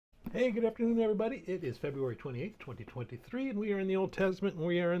Hey, good afternoon, everybody. It is February 28th, 2023, and we are in the Old Testament, and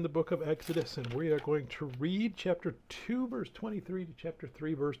we are in the book of Exodus, and we are going to read chapter 2, verse 23 to chapter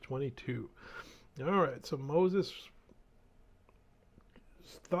 3, verse 22. All right, so Moses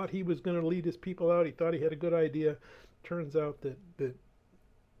thought he was going to lead his people out. He thought he had a good idea. Turns out that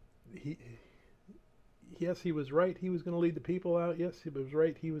he was right. He was going to lead the people out. Yes, he was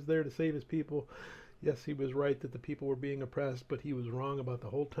right. He was there to save his people. Yes, he was right that the people were being oppressed, but he was wrong about the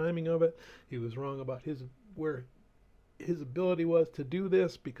whole timing of it. He was wrong about where his ability was to do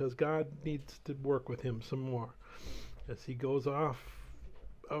this, because God needs to work with him some more. As he goes off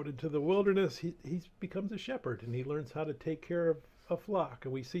out into the wilderness, he becomes a shepherd, and he learns how to take care of a flock.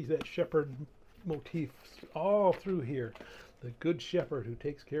 And we see that shepherd motif all through here. The good shepherd who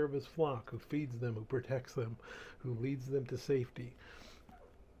takes care of his flock, who feeds them, who protects them, who leads them to safety.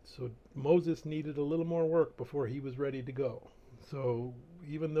 So Moses needed a little more work before he was ready to go. So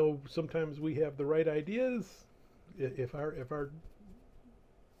even though sometimes we have the right ideas, if our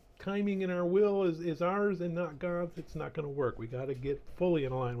timing and our will is ours and not God's, it's not going to work. We got to get fully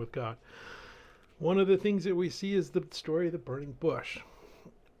in line with God. One of the things that we see is the story of the burning bush.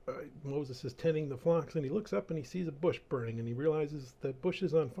 Moses is tending the flocks, and he looks up and he sees a bush burning, and he realizes the bush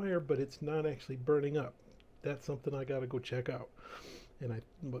is on fire, but it's not actually burning up. That's something I got to go check out. And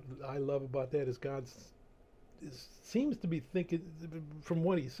what I love about that is God seems to be thinking, from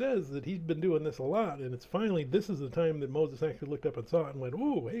what he says, that he's been doing this a lot, and it's finally, this is the time that Moses actually looked up and saw it and went,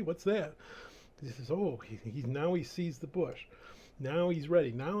 oh, hey, what's that? He says, oh, now he sees the bush. Now he's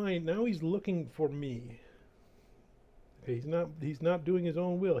ready. Now he's looking for me. Okay, he's not doing his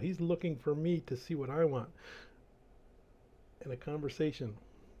own will. He's looking for me to see what I want. In a conversation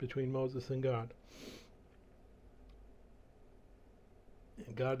between Moses and God.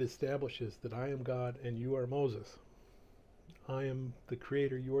 And God establishes that I am God and you are Moses. I am the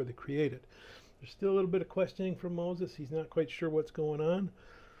creator, you are the created. There's still a little bit of questioning from Moses. He's not quite sure what's going on.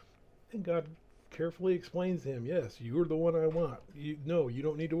 And God carefully explains to him, yes, you're the one I want. You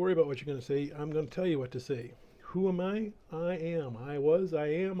don't need to worry about what you're going to say. I'm going to tell you what to say. Who am I? I am. I was, I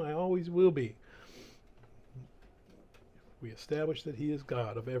am, I always will be. We establish that he is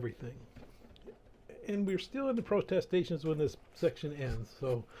God of everything. And we're still in the protestations when this section ends,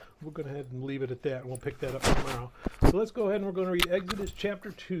 so we're going to head and leave it at that, and we'll pick that up tomorrow. So let's go ahead and we're going to read Exodus chapter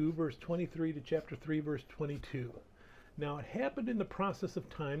 2, verse 23 to chapter 3, verse 22. Now it happened in the process of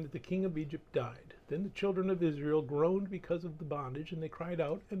time that the king of Egypt died. Then the children of Israel groaned because of the bondage, and they cried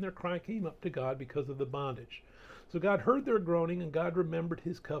out, and their cry came up to God because of the bondage. So God heard their groaning, and God remembered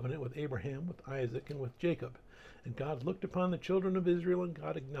his covenant with Abraham, with Isaac, and with Jacob. And God looked upon the children of Israel, and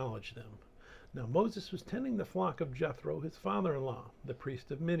God acknowledged them. Now Moses was tending the flock of Jethro, his father-in-law, the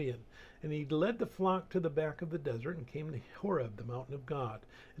priest of Midian. And he led the flock to the back of the desert and came to Horeb, the mountain of God.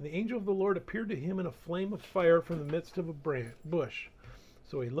 And the angel of the Lord appeared to him in a flame of fire from the midst of a bush.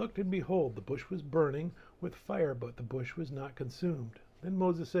 So he looked, and behold, the bush was burning with fire, but the bush was not consumed. Then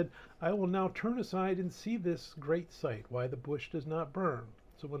Moses said, I will now turn aside and see this great sight, why the bush does not burn.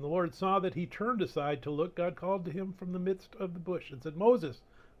 So when the Lord saw that he turned aside to look, God called to him from the midst of the bush and said, Moses,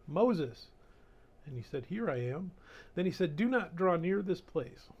 Moses. And he said, here I am. Then he said, do not draw near this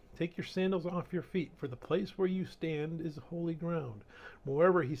place. Take your sandals off your feet, for the place where you stand is holy ground.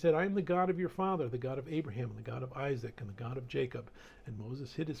 Moreover, he said, I am the God of your father, the God of Abraham, the God of Isaac, and the God of Jacob. And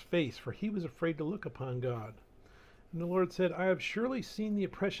Moses hid his face, for he was afraid to look upon God. And the Lord said, I have surely seen the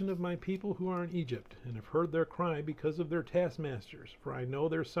oppression of my people who are in Egypt, and have heard their cry because of their taskmasters, for I know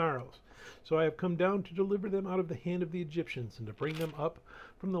their sorrows. So I have come down to deliver them out of the hand of the Egyptians, and to bring them up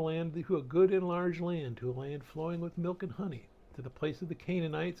from the land to a good and large land, to a land flowing with milk and honey, to the place of the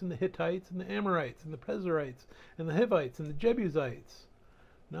Canaanites, and the Hittites, and the Amorites, and the Perizzites, and the Hivites, and the Jebusites.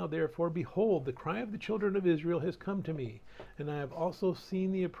 Now therefore, behold, the cry of the children of Israel has come to me, and I have also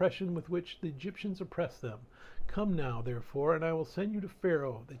seen the oppression with which the Egyptians oppress them. Come now, therefore, and I will send you to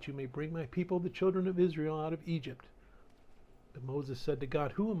Pharaoh, that you may bring my people, the children of Israel, out of Egypt. But Moses said to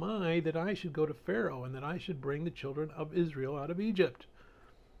God, who am I that I should go to Pharaoh, and that I should bring the children of Israel out of Egypt?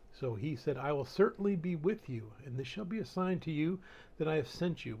 So he said, I will certainly be with you, and this shall be a sign to you that I have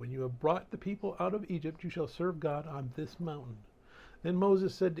sent you. When you have brought the people out of Egypt, you shall serve God on this mountain. Then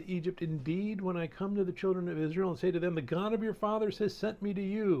Moses said to Egypt, indeed, when I come to the children of Israel and say to them, the God of your fathers has sent me to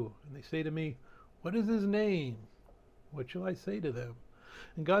you, and they say to me, what is his name? What shall I say to them?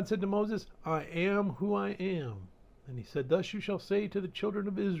 And God said to Moses, I am who I am. And he said, thus you shall say to the children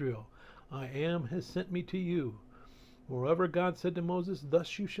of Israel, I am has sent me to you. Moreover, God said to Moses,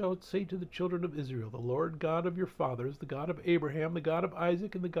 thus you shall say to the children of Israel, the Lord God of your fathers, the God of Abraham, the God of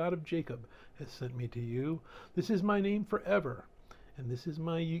Isaac, and the God of Jacob, has sent me to you. This is my name forever, and this is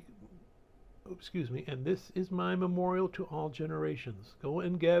my and this is my memorial to all generations. Go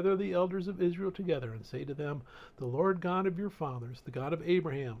and gather the elders of Israel together and say to them, the Lord God of your fathers, the God of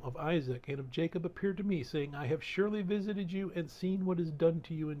Abraham, of Isaac, and of Jacob appeared to me, saying, I have surely visited you and seen what is done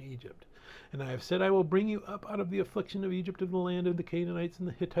to you in Egypt. And I have said, I will bring you up out of the affliction of Egypt, of the land of the Canaanites and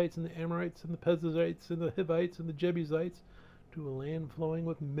the Hittites and the Amorites and the Perizzites and the Hivites and the Jebusites, to a land flowing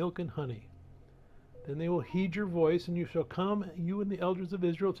with milk and honey. Then they will heed your voice, and you shall come, you and the elders of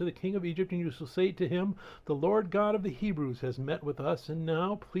Israel, to the king of Egypt, and you shall say to him, the Lord God of the Hebrews has met with us, and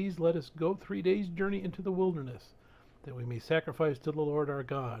now please let us go 3 days' journey into the wilderness, that we may sacrifice to the Lord our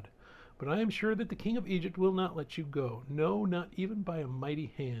God. But I am sure that the king of Egypt will not let you go, no, not even by a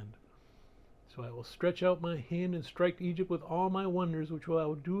mighty hand. So I will stretch out my hand and strike Egypt with all my wonders, which I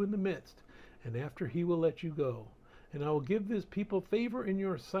will do in the midst, and after he will let you go. And I will give this people favor in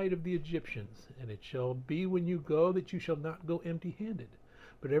your sight of the Egyptians. And it shall be when you go that you shall not go empty-handed.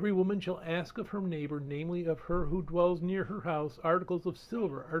 But every woman shall ask of her neighbor, namely of her who dwells near her house, articles of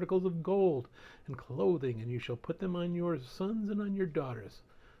silver, articles of gold, and clothing, and you shall put them on your sons and on your daughters.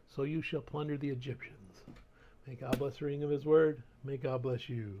 So you shall plunder the Egyptians. May God bless the reading of his word. May God bless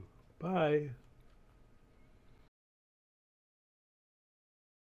you. Bye.